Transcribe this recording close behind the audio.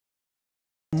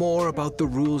more about the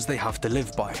rules they have to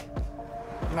live by.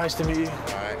 Nice to meet you.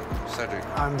 All right, Cedric.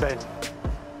 I'm Ben.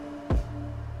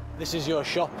 This is your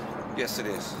shop? Yes, it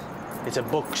is. It's a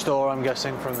bookstore, I'm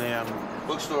guessing, from the...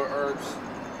 Bookstore, herbs.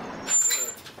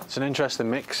 It's an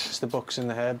interesting mix. It's the books and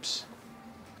the herbs.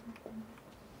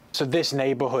 So this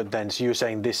neighbourhood, then, so you were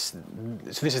saying this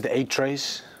is the 8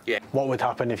 trays? Yeah. What would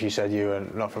happen if you said you were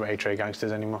not from 8 Tray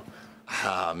Gangsters anymore?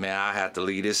 Man, I have to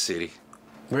leave this city.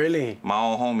 Really? My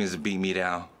own homies beat me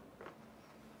down.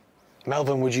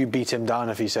 Melvin, would you beat him down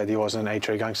if he said he wasn't 8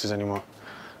 Tray Gangsters anymore?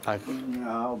 Like...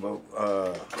 No,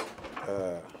 but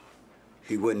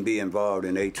he wouldn't be involved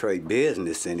in 8 Tray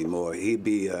business anymore. He'd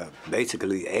be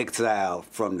basically exiled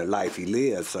from the life he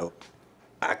lives. So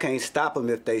I can't stop him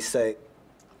if they say,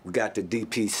 we got the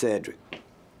DP Cedric.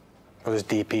 What does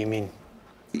DP mean?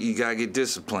 You gotta get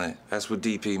disciplined. That's what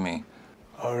DP mean.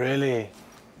 Oh, really?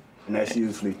 And that's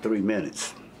usually 3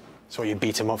 minutes. So you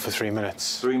beat him up for 3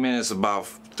 minutes? 3 minutes, about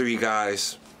 3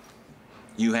 guys.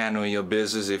 You handling your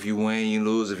business. If you win, you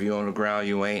lose. If you're on the ground,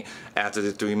 you ain't. After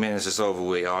the 3 minutes, it's over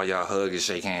with. All y'all hug and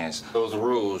shake hands. Those are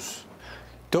rules.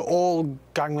 Do all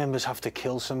gang members have to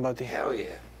kill somebody? Hell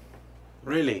yeah.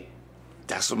 Really?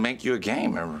 That's what make you a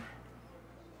gang member.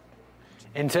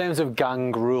 In terms of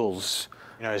gang rules,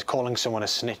 you know, is calling someone a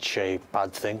snitch a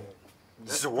bad thing?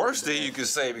 It's the worst thing you can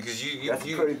say because That's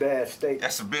a pretty bad statement.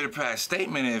 That's a bitter bad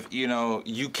statement if, you know,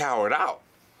 you cowered out.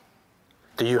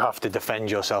 Do you have to defend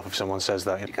yourself if someone says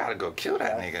that? You gotta go kill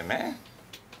that nigga, man.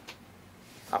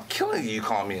 I'm killing you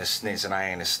call me a snitch and I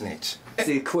ain't a snitch. It's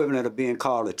the equivalent of being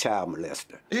called a child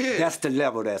molester. Yeah. That's the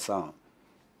level that's on.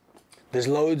 There's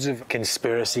loads of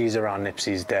conspiracies around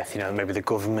Nipsey's death. You know, maybe the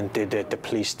government did it, the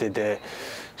police did it,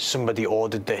 somebody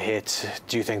ordered the hit.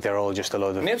 Do you think they're all just a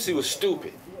load of... Nipsey was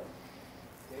stupid.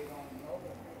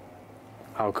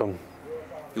 How come?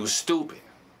 He was stupid.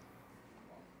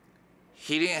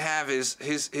 He didn't have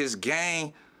his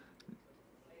gang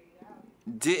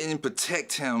didn't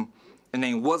protect him and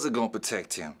they wasn't gonna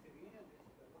protect him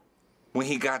when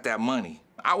he got that money.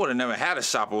 I would have never had a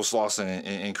shop with Slauson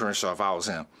in Crenshaw if I was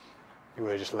him. You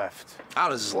would have just left. I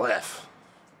would have just left.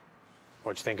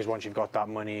 What do you think is once you've got that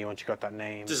money, once you've got that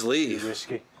name... Just leave. Too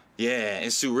risky? Yeah,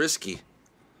 it's too risky.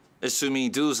 There's too many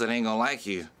dudes that ain't gonna like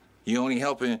you. You only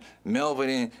helping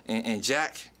Melvin and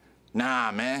Jack?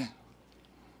 Nah, man.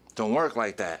 Don't work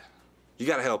like that. You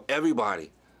gotta help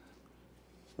everybody.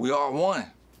 We all one.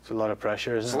 It's a lot of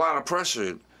pressure, isn't it? It's a lot of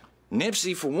pressure.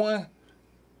 Nipsey, for one,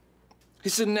 he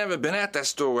should have never been at that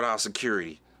store without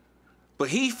security. But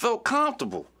he felt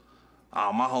comfortable.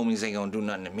 Oh, my homies ain't gonna do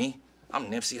nothing to me. I'm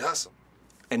Nipsey Hussle.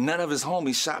 And none of his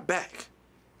homies shot back.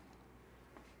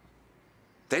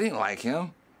 They didn't like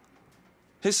him.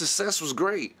 His success was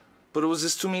great, but it was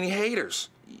just too many haters.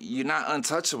 You're not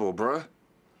untouchable, bruh.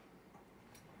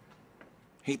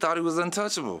 He thought he was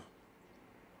untouchable.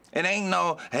 It ain't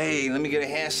no, hey, let me get a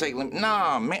handshake.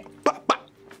 Nah, man. Bop, bop.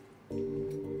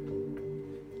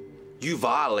 You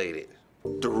violated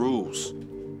the rules.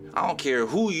 I don't care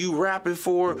who you rapping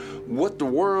for, what the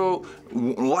world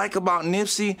like about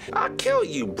Nipsey. I'll kill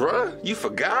you, bruh. You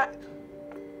forgot?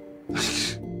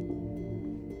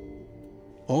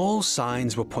 All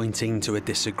signs were pointing to a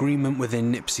disagreement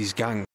within Nipsey's gang.